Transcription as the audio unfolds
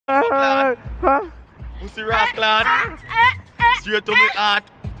Pussy rock lad. Straight to me heart.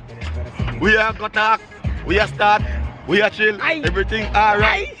 We are go talk. We are start. We are chill. Everything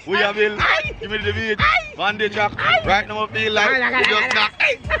alright. We are build. Give me the beat. One day track. Right now I feel like we just knock.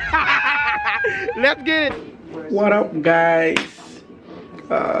 Let's get it. What up, guys?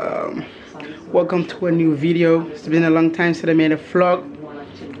 Welcome to a new video. It's been a long time since I made a vlog.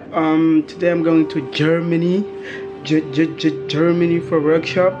 Today I'm going to Germany. Germany for a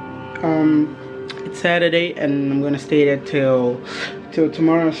workshop. It's Saturday and I'm gonna stay there till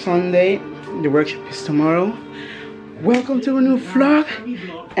tomorrow, Sunday. The workshop is tomorrow. Welcome to a new vlog,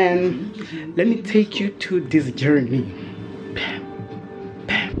 and let me take you to this journey.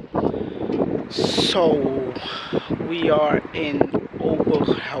 So we are in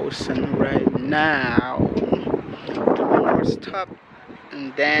Oberhausen right now. One more stop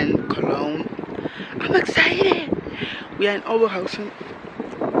and then Cologne. I'm excited. We are in Oberhausen.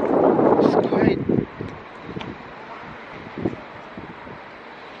 It's quiet.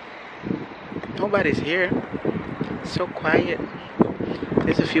 Nobody's here. It's so quiet.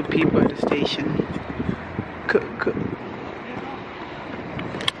 There's a few people at the station.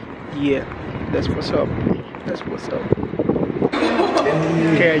 Yeah, that's what's up. That's what's up.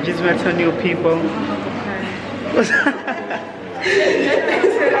 Okay, I just met some new people. What's up?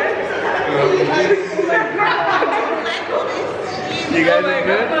 You guys are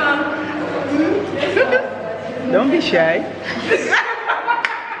good? Don't be shy.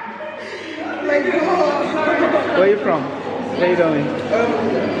 Where are you from? Where are you going?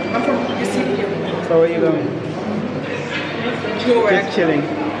 I'm from City. So where are you going? Just chilling.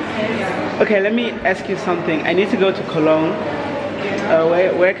 Okay, let me ask you something. I need to go to Cologne.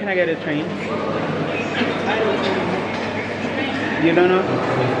 Where can I get a train? You don't know?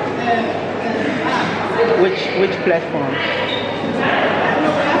 Which platform?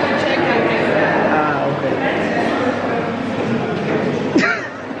 Okay.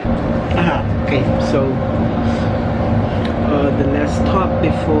 Okay, so the last stop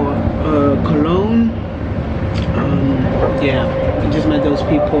before Cologne. Yeah, I just met those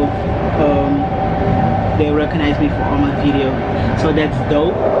people. They recognize me for all my videos, so that's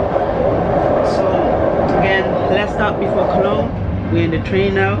dope. So again, last stop before Cologne. We're in the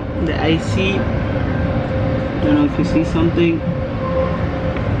train now, the IC. Don't know if you see something,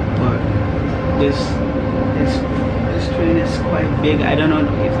 but this train is quite big. I don't know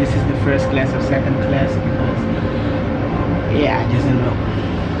if this is the first class or second class, because yeah, I just don't know.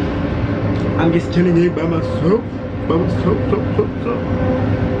 I'm just chilling here by myself.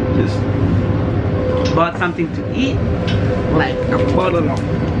 Just bought something to eat, like a bottle of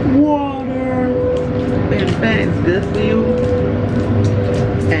water. It's good for you.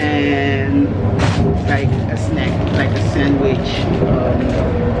 And like a snack, like a sandwich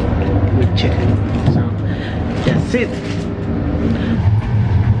with chicken. So that's it.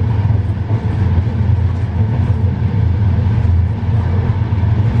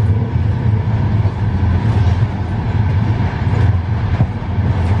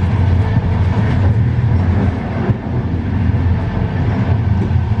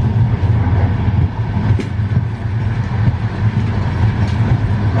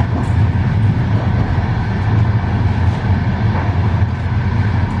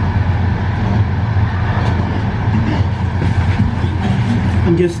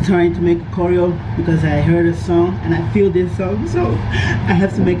 I'm just trying to make a choreo because I heard a song and I feel this song, so I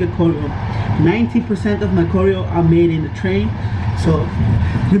have to make a choreo. 90% of my choreo are made in the train, so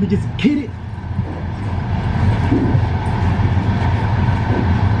let me just get it.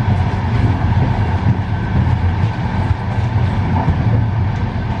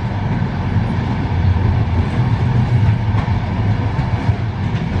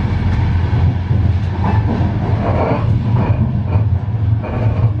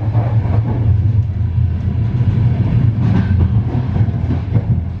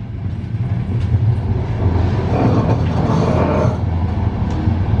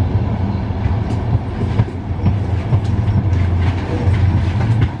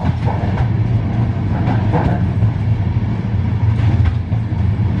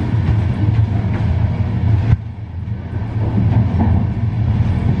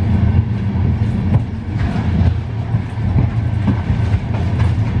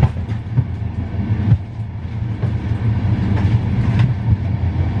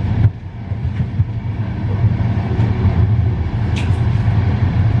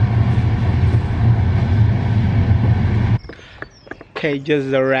 Okay, just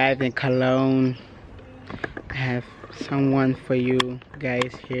arrived in Cologne. I have someone for you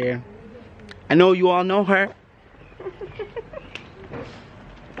guys here. I know you all know her.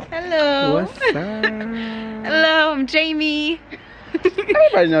 Hello. What's up? Hello, I'm Jamie.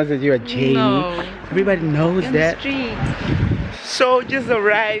 Everybody knows that you're Jamie. No. Everybody knows In that. the street. So just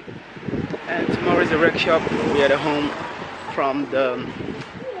arrived, and tomorrow is a workshop. We are at home from the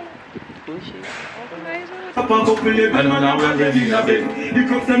I don't know when ready a bit. The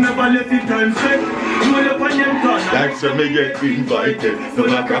cops them never let it time check. You will up on them turn. Like so me get invited. So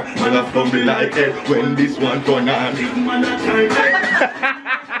like a man a fumble like it when this one turn on. Big man a try.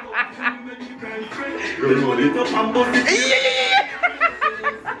 Roll it up and bust it.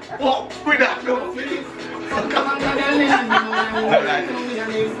 Oh, with that go.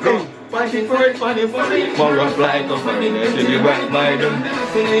 Go. Funny for it, funny for it. More of flight of foreigners to the right by them.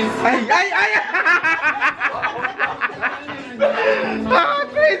 Oh,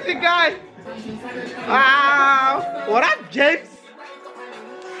 crazy guy! Wow! What up, James?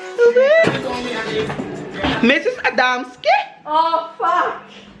 Mrs. Adamski? Oh, fuck.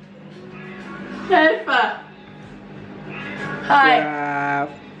 Helfer. Hi.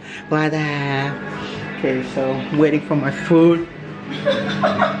 What up? Okay, so I'm waiting for my food.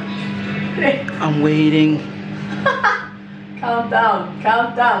 I'm waiting. Calm down,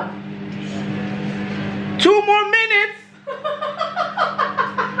 calm down. 2 more minutes!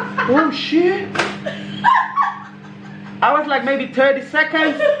 Oh shit! I was like maybe 30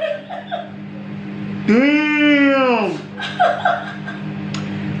 seconds. Damn!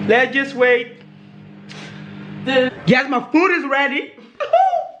 Let's just wait. Yes, my food is ready.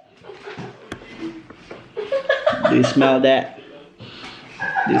 Do you smell that?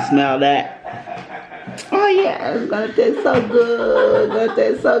 Do you smell that? Oh yeah, it's gonna taste so good. It's gonna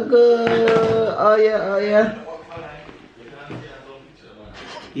taste so good. Oh yeah, oh yeah.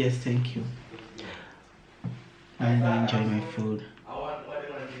 Yes, thank you. I'm gonna enjoy my food.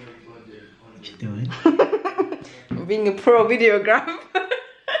 What you doing? Being a pro videographer.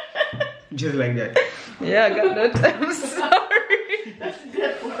 Just like that. Yeah, I got that. I'm sorry. That's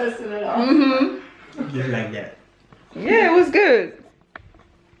personal. Just like that. Yeah, it was good.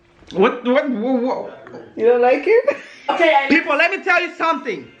 What? You don't like it? Okay, People, let me tell you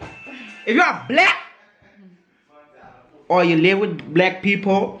something. If you are black, or you live with black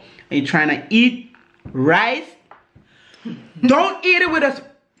people, and you're trying to eat rice, don't eat it with a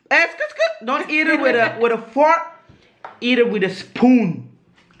don't eat it with a fork. Eat it with a spoon.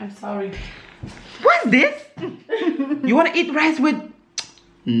 I'm sorry. What's this? You want to eat rice with?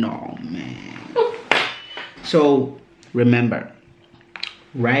 No, man. So remember,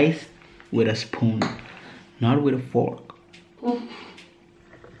 rice with a spoon, not with a fork.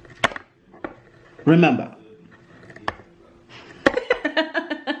 Remember.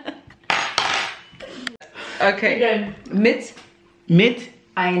 Okay. Again. Mit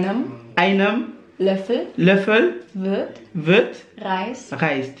einem Löffel wird Reis.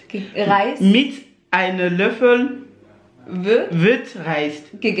 Reis Mit einem Löffel wird Reis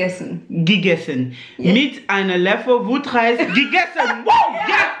gegessen. gegessen. Yes. Mit einem Löffel wird Reis gegessen. Wow,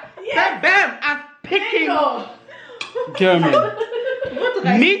 yeah! Bam, bam! I'm picking German.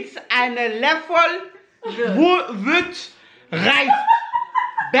 Mit einem Löffel wird Reis.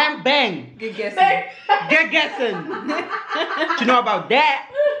 Bam, bang! Gegessen. Gegessen. You know about that?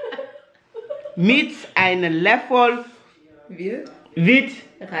 Mit einem Löffel wird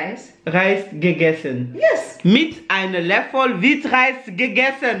Reis gegessen. Yes. Mit einem Löffel wird Reis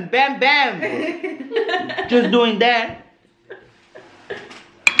gegessen. Bam, bam. Just doing that.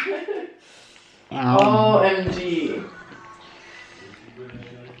 OMG.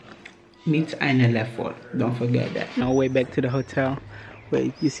 Mit einem Löffel. Don't forget that. Now way back to the hotel.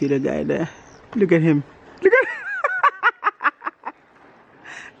 Wait, you see the guy there? Look at him. Look at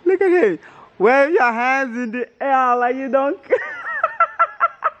Look at him. Wave your hands in the air like you don't care.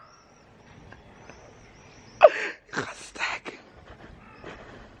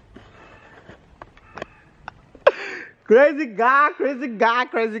 Crazy guy, crazy guy,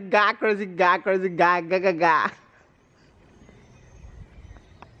 crazy guy, crazy guy, crazy guy, ga.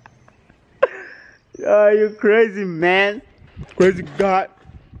 Oh, you crazy man. Crazy guy.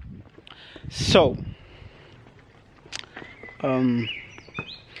 So,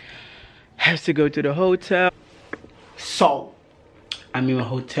 have to go to the hotel. So, I'm in a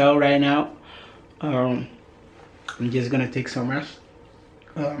hotel right now. I'm just gonna take some rest.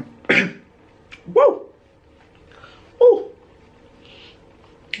 Whoa! Oh!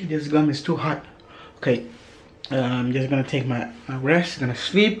 This gum is too hot. Okay, I'm just gonna take my rest. Gonna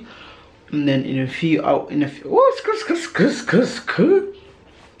sleep, and then in a few hours, in a few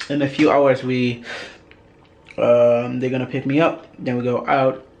hours, they're gonna pick me up. Then we go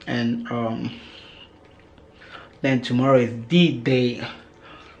out, and then tomorrow is the day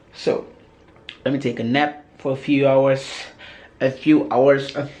So let me take a nap for a few hours. And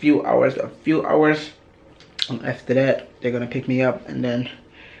after that they're gonna pick me up, and then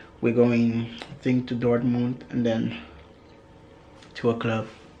we're going, I think, to Dortmund, and then to a club,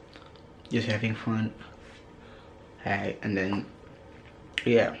 just having fun. And then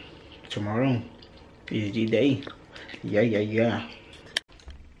yeah, tomorrow is the day. Yeah.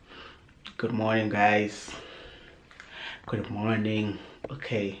 Good morning, guys. Good morning.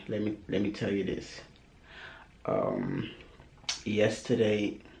 Okay, let me tell you this.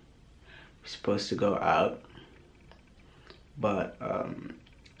 Yesterday we're supposed to go out, but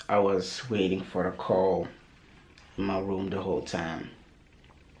I was waiting for a call in my room the whole time.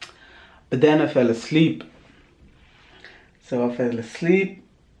 But then I fell asleep. So I fell asleep,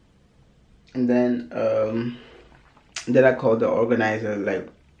 and then I called the organizer, like,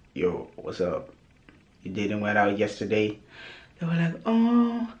 yo, what's up? You didn't went out yesterday? They were like,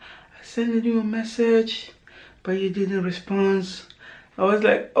 oh, I sent you a message, but you didn't respond. I was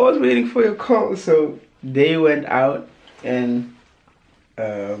like, I was waiting for your call. So they went out, and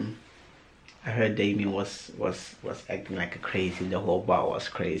I heard Damien was acting like a crazy. The whole bar was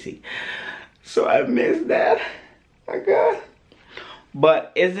crazy. So I missed that. My God.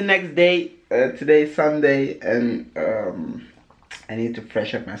 But it's the next day. Today's Sunday, and I need to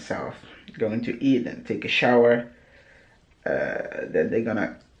fresh up myself. Going to eat and take a shower. Then they're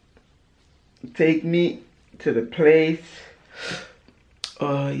gonna take me to the place.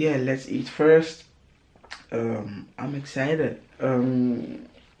 Yeah, let's eat first. I'm excited.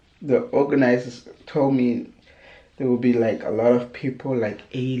 The organizers told me there will be like a lot of people, like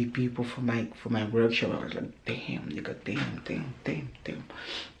 80 people for my workshop. I was like, damn, nigga, damn.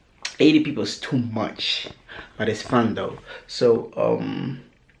 80 people is too much, but it's fun though. So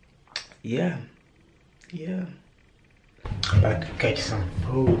yeah. About to get some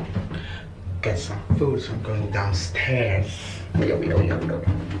food. So I'm going downstairs. Yo.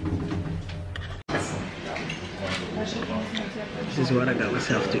 This is what I got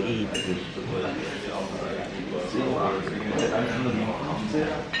myself to eat.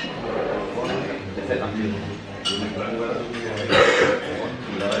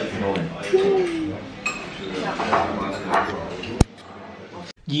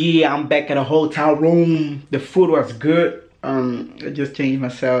 Yeah, I'm back at a hotel room. The food was good. I just changed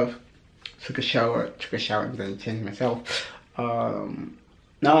myself. Took a shower, and then changed myself.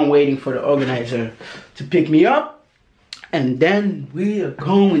 Now I'm waiting for the organizer to pick me up, and then we are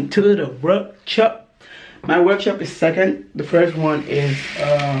going to the workshop. My workshop is second. The first one is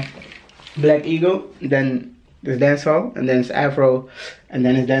Black Eagle, then there's dancehall, and then it's Afro, and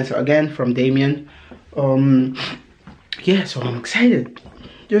then it's dancehall again from Damien. Yeah, so I'm excited.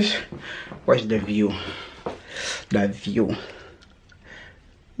 Just watch the view. That view.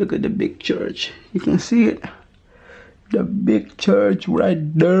 Look at the big church. You can see it. The big church right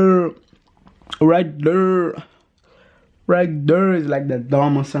there. Right there is like the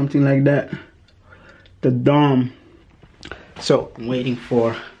dome or something like that. The dome. So I'm waiting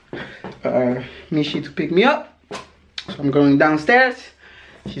for Mishi to pick me up. So I'm going downstairs.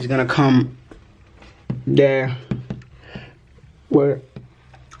 She's gonna come there where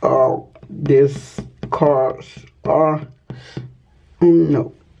all these cars are.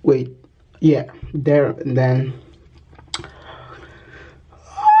 No, wait. Yeah, there, and then.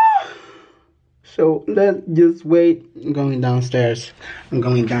 So let's just wait. I'm going downstairs. I'm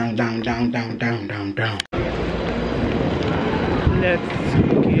going down. Let's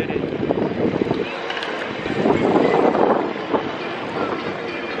get it.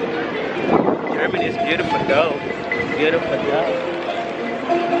 Germany is beautiful though. Beautiful though.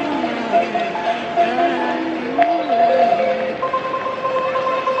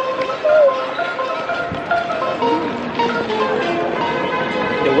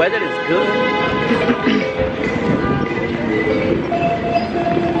 The weather is good.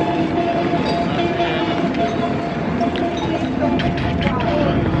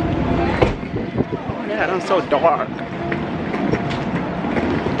 Yeah, I'm so dark.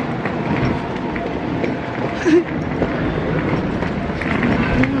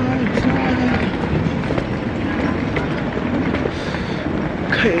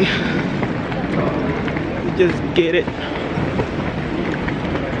 Okay, we just get it.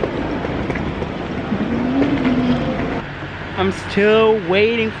 I'm still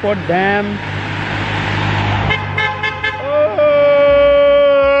waiting for them.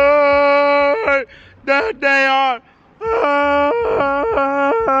 Oh, there they are.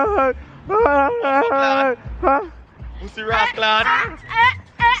 Pussy rock lad.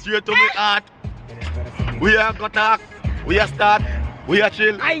 Straight to me heart. We are gonna talk. We are start. we are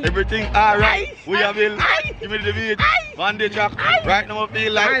chill, everything alright. We are bill, give me the beat, on the track. Right now I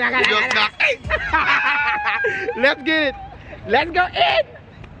feel like we just knock. Let's get it. Let's go in.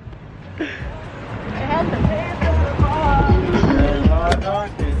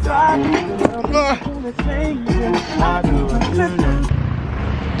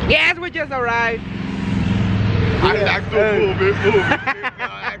 Yes, we just arrived. I like to move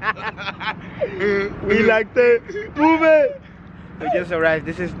it. We like to move it. We just arrived.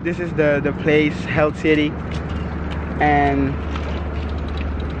 This is the place, Health City, and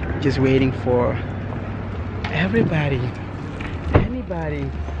just waiting for anybody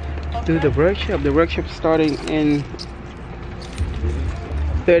to do the workshop. The workshop starting in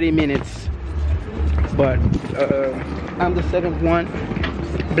 30 minutes, but I'm the second one.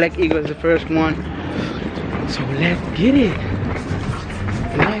 Black Eagle is the first one. So let's get it.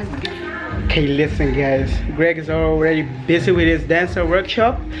 Okay, listen guys, Greg is already busy with his dancer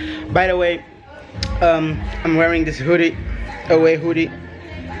workshop. By the way, I'm wearing this hoodie, Away hoodie.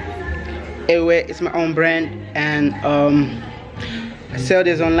 Away is my own brand, and I sell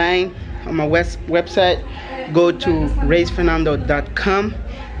this online on my website. Go to reisfernando.com,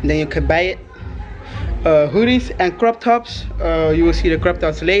 and then you can buy it. Hoodies and crop tops, you will see the crop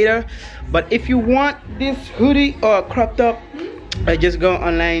tops later, but if you want this hoodie or crop top, just go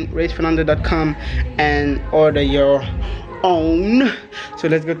online, reisfernando.com, and order your own. So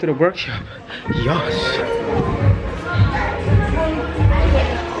let's go to the workshop. Yes.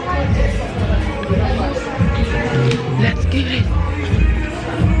 Let's get it.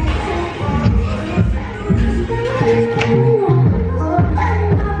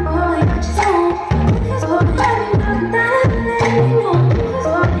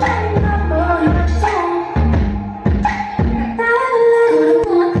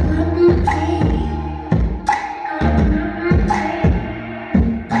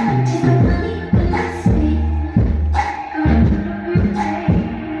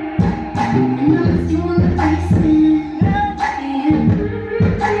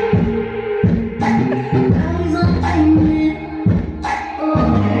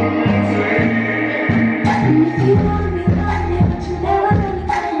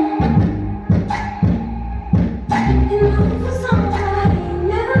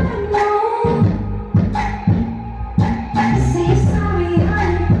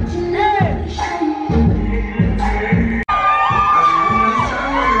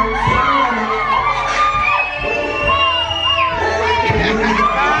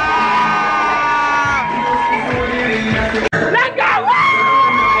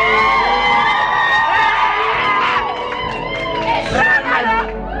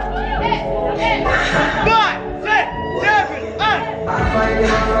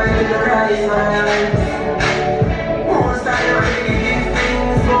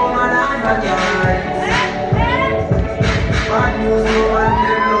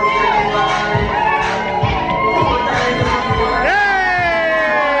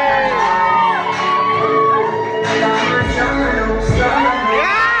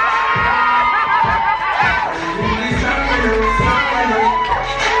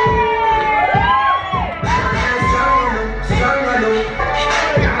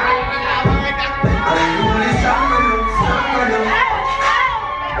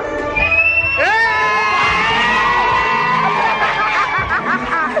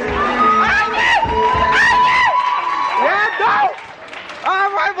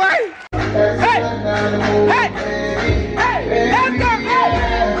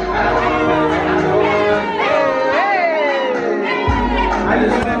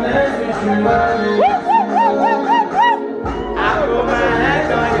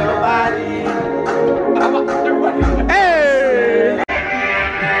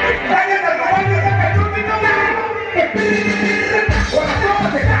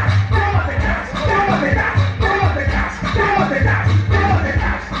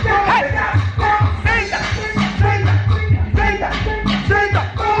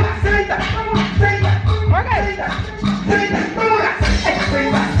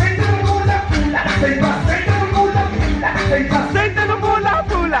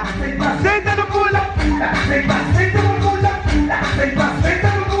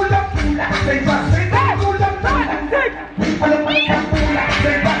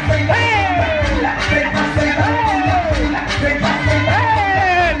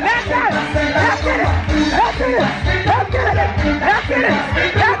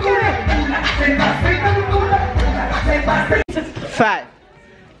 Five,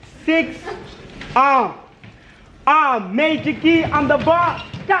 six, major key on the bar.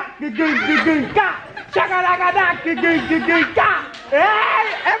 Hey,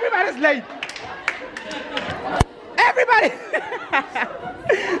 everybody's late. Everybody.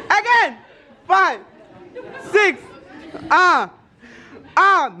 Again. 5, 6.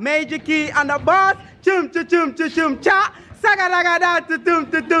 Major key on the boss. Chum chum chum chum chum cha. Saga daga da tum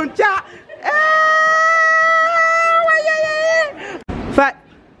tum tum cha. 5,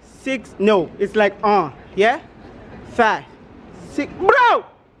 6. No, it's like yeah. 5, 6. Bro,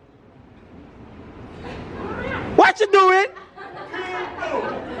 what you doing?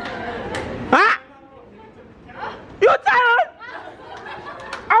 Huh? You tired?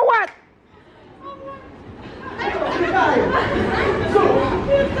 Or what?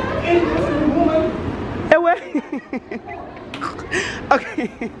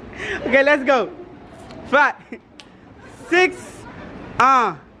 Okay. Okay, let's go. 5, 6.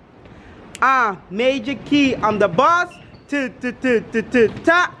 Major key. I'm the boss.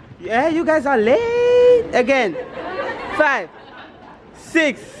 Ta. Yeah, you guys are late again. 5,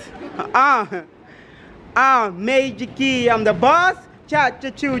 6. Major key. I'm the boss. Cha cha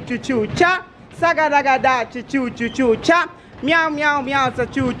choo choo choo cha. Saga daga da choo choo choo choo cha. Meow meow meow sa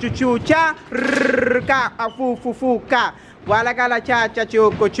choo choo choo cha. Ka a fu fu fu ka. Wala gala cha cha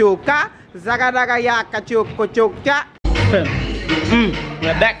choo ko choo ka. Zaga daga ya ka choo ko choo cha.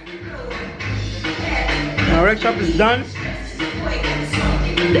 We're back. Our workshop is done.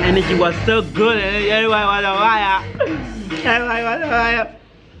 The energy was so good. Everybody was on fire. Everybody was on fire.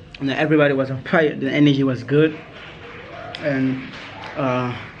 And everybody was on fire. The energy was good. And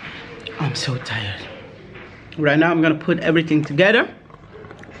I'm so tired. Right now I'm gonna put everything together.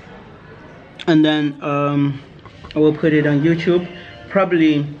 And then I will put it on YouTube.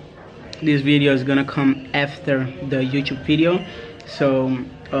 Probably this video is gonna come after the YouTube video. So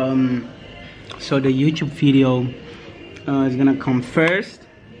so the YouTube video is gonna come first,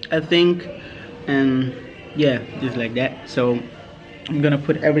 I think, and yeah, just like that. So I'm gonna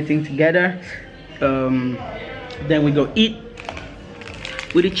put everything together, then we go eat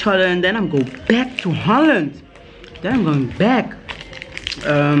with each other, and then I'm go back to Holland. Then I'm going back.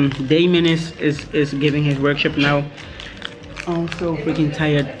 Damien is giving his workshop now. I'm so freaking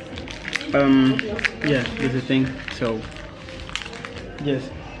tired. Yeah, this is the thing. So yes,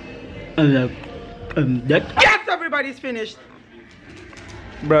 yes, everybody's finished.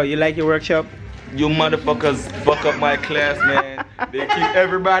 Bro, you like your workshop? You motherfuckers fuck up my class, man. They keep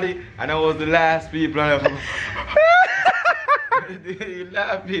everybody, and I was the last people. You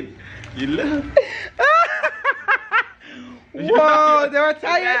laughing? You laughing? Whoa, they were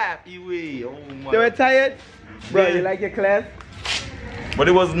tired. Oh, they were tired. Bro, you like your class? But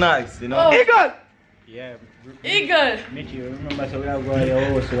it was nice, you know. Oh. Eagle. Yeah. Eagle.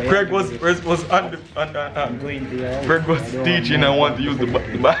 Craig was on the Craig was teaching. I want to use the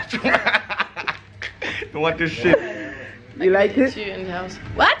bathroom. I want to shit. You liked it? You in the house.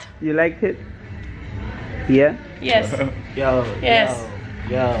 What? You liked it? Yeah. Yes. Yo. Yes.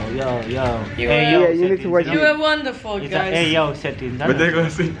 Yo. You need to watch You were wonderful, guys. Hey, yo, setting. But they're gonna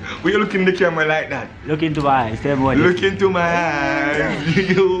say, we look in the camera like that. Look into my eyes. Look into my eyes.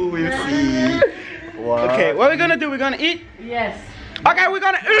 You will see. Wow. Okay, what are we gonna do? We're gonna eat? Yes. Okay, we're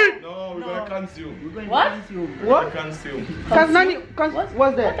gonna eat! No, we're gonna consume. What? What? Consume.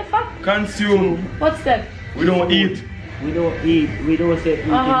 What's that? What the fuck? Consume. What's that? We don't eat. We don't eat. We don't say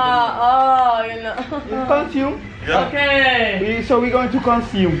eat. Oh, you know. Consume? Yeah. Okay. So we're going to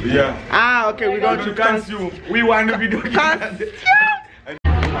consume? Yeah. Ah, okay, we're going to consume. We want to be doing consume.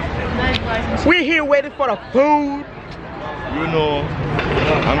 We're here waiting for the food. You know,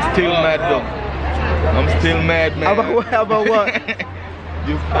 I'm still mad though. I'm still mad, man. About what?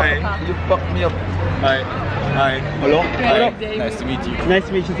 You fine. You fucked me up. Hi. Hello. Hello. Nice to meet you. Nice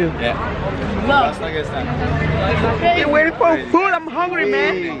to meet you too. Yeah. No. We're waiting for food. I'm hungry,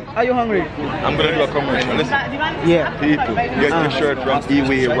 man. Are you hungry? I'm gonna do a commercial. Listen. Yeah. People, get your shirt from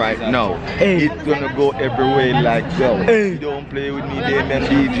eWay right now. Hey. It's gonna go everywhere like go. Hey. You don't play with me, Damien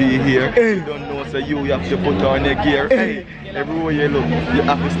DG here. Hey. You don't know, so you have to put on your gear. Hey. Everywhere you look, you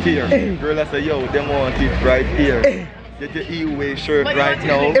have to steer. Hey. Girl, I say, yo, them want it right here. Hey. Get your eWay shirt right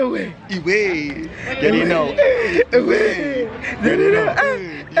now. eWay. eWay. Get it now. eWay. Get it now.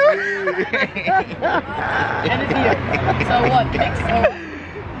 So what?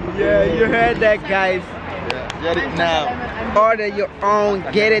 Yeah, you heard that, guys. Get it now. Order your own.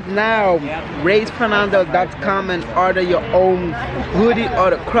 Get it now. ReisFernando.com and order your own hoodie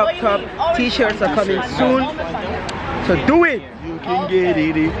or the crop top. T-shirts are coming soon. So do it. You can get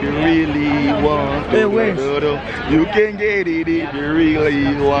it if you really want. Hey, wait. You can get it if you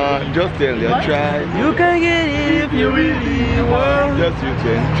really want. Just tell you try. You can get it if you really want. Just you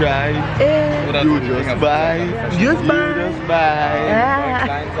can try. You just buy. Just buy. You just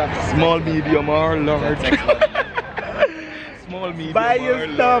buy. Small, medium, or large. Small, medium, Buy or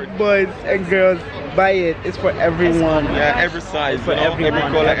your stuff, large. boys and girls. Buy it. It's for everyone. Yeah, every size. For every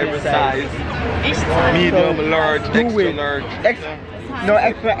everyone, color, every every size. size. Medium, So, large, do extra it. large. No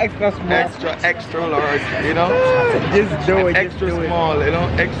extra small. Extra large, you know? Just do it. Extra just do small, you know?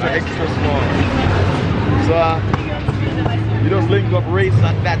 Extra small. So, you just link up race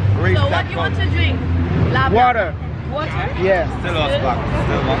at that race. So what you want to drink? Lava. Water. Water? Yeah. Still us back.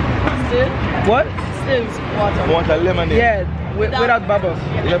 Still one. Still? What? Still water. Want a lemonade? Yeah. Without bubbles.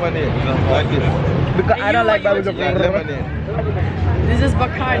 Lemonade. Like this. Because I don't like bubbles. Yeah, lemonade. This is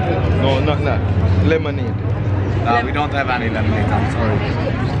Bacardi. No, not that. Lemonade. No, we don't have any lemonade, I'm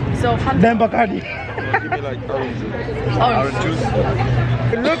sorry. So Fanta. Then Bacardi. Give me like orange juice. Orange juice.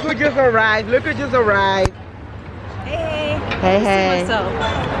 Look who just arrived. Look who just arrived. Hey. Hey, hey. Myself.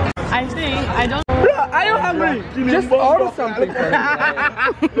 I think I don't. Are you hungry? Just order something. Look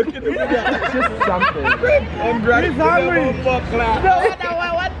at the video. Just something. I'm driving. He's hungry. What?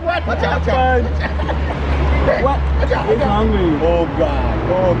 What? He's hungry. Oh God.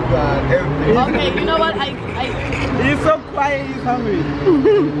 Oh God. Everything. Okay, you know what? He's so quiet. He's hungry.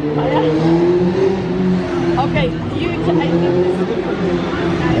 Okay, you I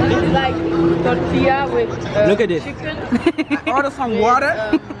think it's like tortilla with Look at this. chicken. Order some water.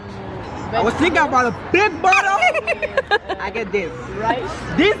 I was thinking about a big bottle. I get this. Rice.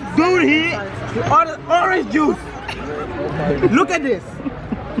 This dude here ordered orange juice. Look at this.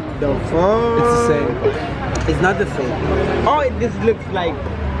 The fuck? It's the same. It's not the same. Oh, this looks like.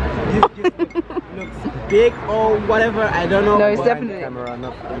 This looks big or whatever. I don't know. No, it's but- definitely. Camera,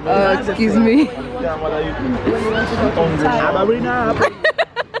 not Excuse me.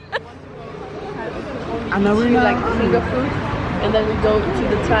 Amarina. Like finger food, and then we go to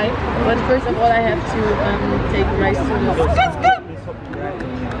the Thai. But first of all, I have to take rice to the.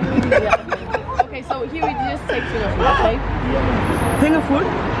 Yeah. Okay, so here we just take finger food. Okay. Finger food.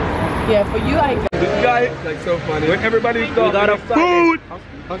 Yeah, for you I. This guy, Like so funny. when everybody's talking, got a food.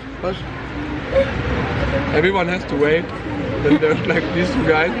 Everyone has to wait. Then there's like these two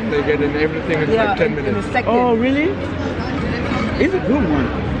guys, they get in everything in like 10 minutes. Oh, really? He's a good one.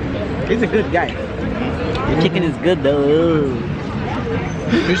 He's a good guy. The chicken is good though.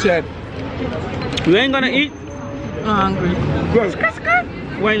 He said, You ain't gonna eat? I'm hungry.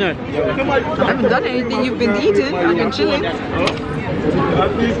 Why not? I haven't done anything. You've been eating. I've been chilling.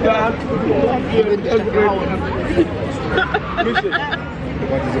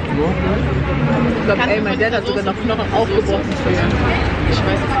 Ich glaube, ey, mein Dad hat sogar noch Knochen aufgebrochen für. Ich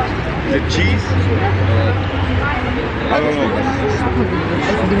weiß es the cheese. I don't know.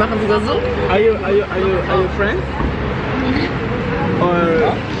 nicht. Die machen sogar so. Are you friends? Or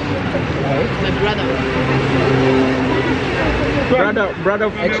My brother?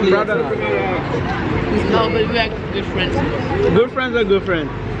 Actually, brother. No, but we are good friends. Good friends or good friends?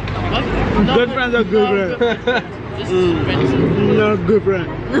 What? Good friends or good friends? Just friends. No, good friends.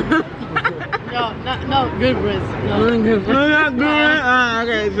 No, good friends. No, No, not good friends. Ah,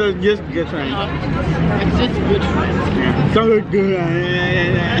 okay, so just good friends. no. It's just good friends. So good.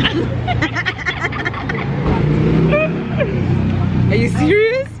 Are you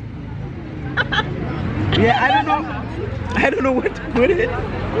serious? Yeah, I don't know what to put it.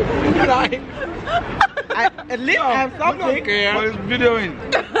 At least I have something. What is videoing?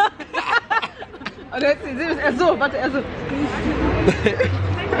 Und jetzt ist er so, warte, er so.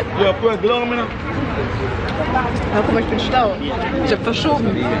 Yeah, put a glove in. Ja, guck mal, ich bin schlau. Ich hab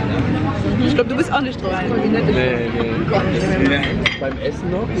verschoben. Ich glaube, du bist auch nicht drauf. Guck mal, wie nett ich bin. Nee. beim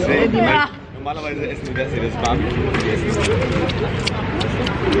Essen noch? Normalerweise essen wir das hier, das Barbecue.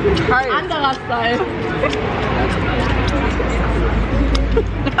 Anderer Style.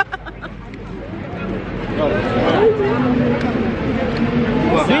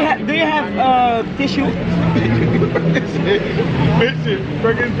 Do you have tissue?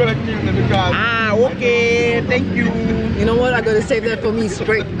 Ah, okay. Thank you. You know what? I gotta save that for me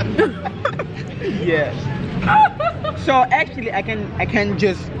straight. Yeah. So actually, I can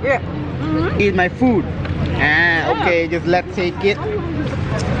just eat my food. Ah, okay. Just let's take it.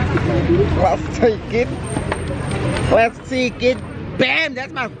 Let's take it. Let's take it. Bam!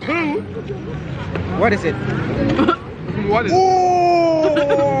 That's my food. What is it? What is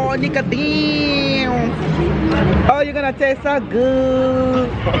Oh, nicotine. Oh, you're gonna taste so good.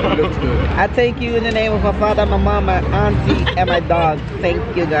 it? Looks good. I thank you in the name of my father, my mom, my auntie, and my dog. Thank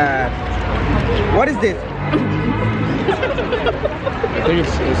you, God. What is this? I think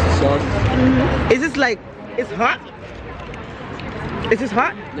it's sauce. Is this like, it's hot? Is this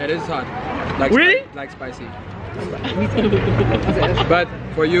hot? Yeah, this is hot. Like Really? like spicy. But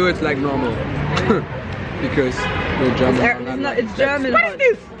for you, it's like normal. Because you're German. It's German. What is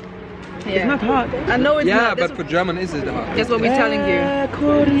this? Yeah. It's not hot. I know it's Yeah, not. but for German, is it hot? That's what we're telling you.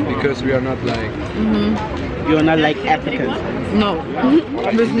 Because we are not like. You're not like Africans. No,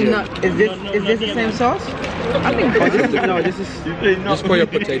 obviously not. Is this the same sauce? I think No, this is Just for your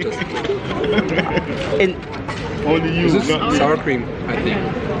potatoes. in. Only you. This is sour cream, I think.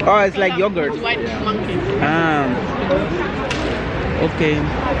 Oh, it's like yogurt. White monkey. Okay.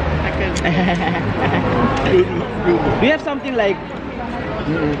 We have something like.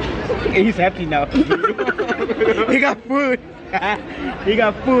 He's happy now. He got food. He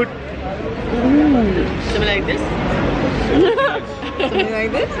got food. Something like this. something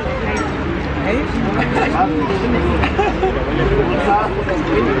like this.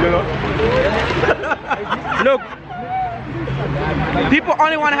 Look, people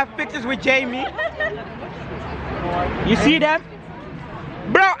only want to have pictures with Jamie. You see that?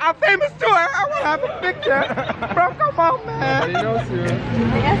 Bro, I'm famous too. I want to have a picture. Bro, come on, man. Nobody knows you.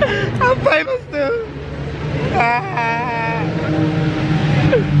 I'm famous too.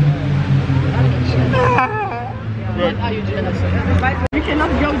 What are you jealous of? We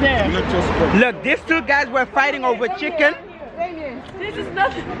cannot go there. Look, these two guys were fighting over chicken. This is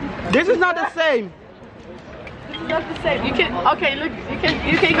not. This is not the same. This is not the same. You can. Okay, look.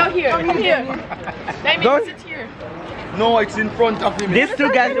 You can go here. Come here. Maybe Go. sit here. No, it's in front of him. These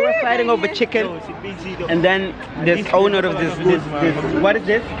two guys were fighting over chicken, and then this owner of this what is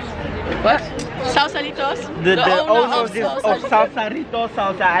this? What? Salsalitos. The owner of this Salsarito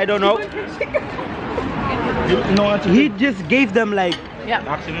salsa, I don't know. He just gave them like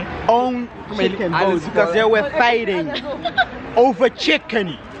own chicken bones because they were fighting over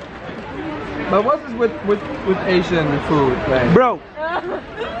chicken. But what is with Asian food? Like? Bro,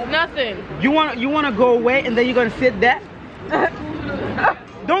 Nothing. you wanna go away and then you're gonna sit there?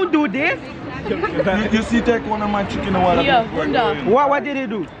 Don't do this. You see, take one of my chicken a while ago. Yeah, Wunda. What did he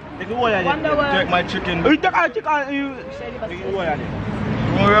do? Take my chicken. You took our chicken. You.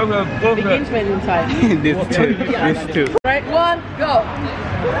 Begins when inside. This two. Right, one, go.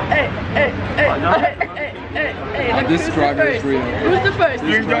 Hey, hey, hey, hey, hey, hey, hey. This struggle is real. Who's the first?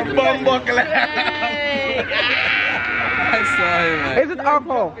 Bring the bum buckle. Yay. I saw him. Is it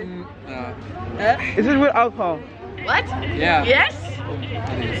alcohol? Is it with alcohol? What? Yeah. Yes?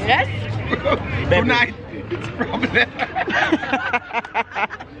 Yes? Tonight, it's problem.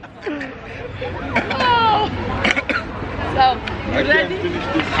 Oh. So, you ready?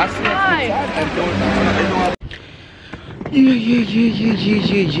 Hi. Yeah.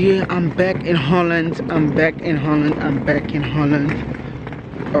 I'm back in Holland.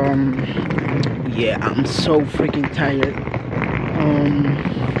 Yeah, I'm so freaking tired.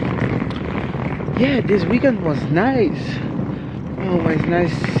 Yeah, this weekend was nice. Oh, it's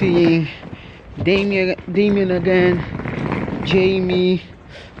nice seeing Damien again, Jamie.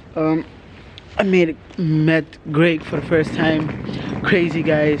 I met Greg for the first time. Crazy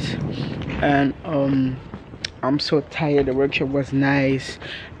guys. And I'm so tired. The workshop was nice.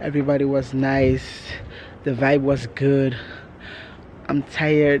 Everybody was nice. The vibe was good. I'm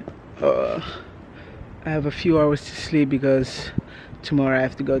tired. I have a few hours to sleep because tomorrow I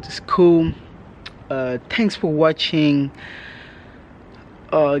have to go to school. Thanks for watching.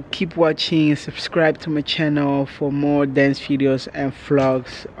 Keep watching. Subscribe to my channel for more dance videos and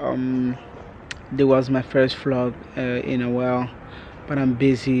vlogs. This was my first vlog in a while, but I'm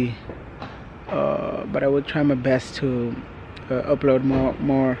busy. But I will try my best to upload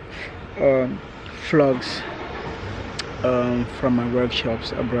more vlogs from my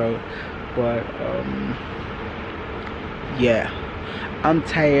workshops abroad. But yeah, I'm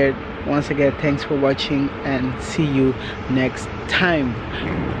tired. Once again, thanks for watching and see you next time.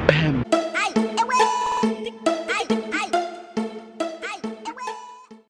 Bam.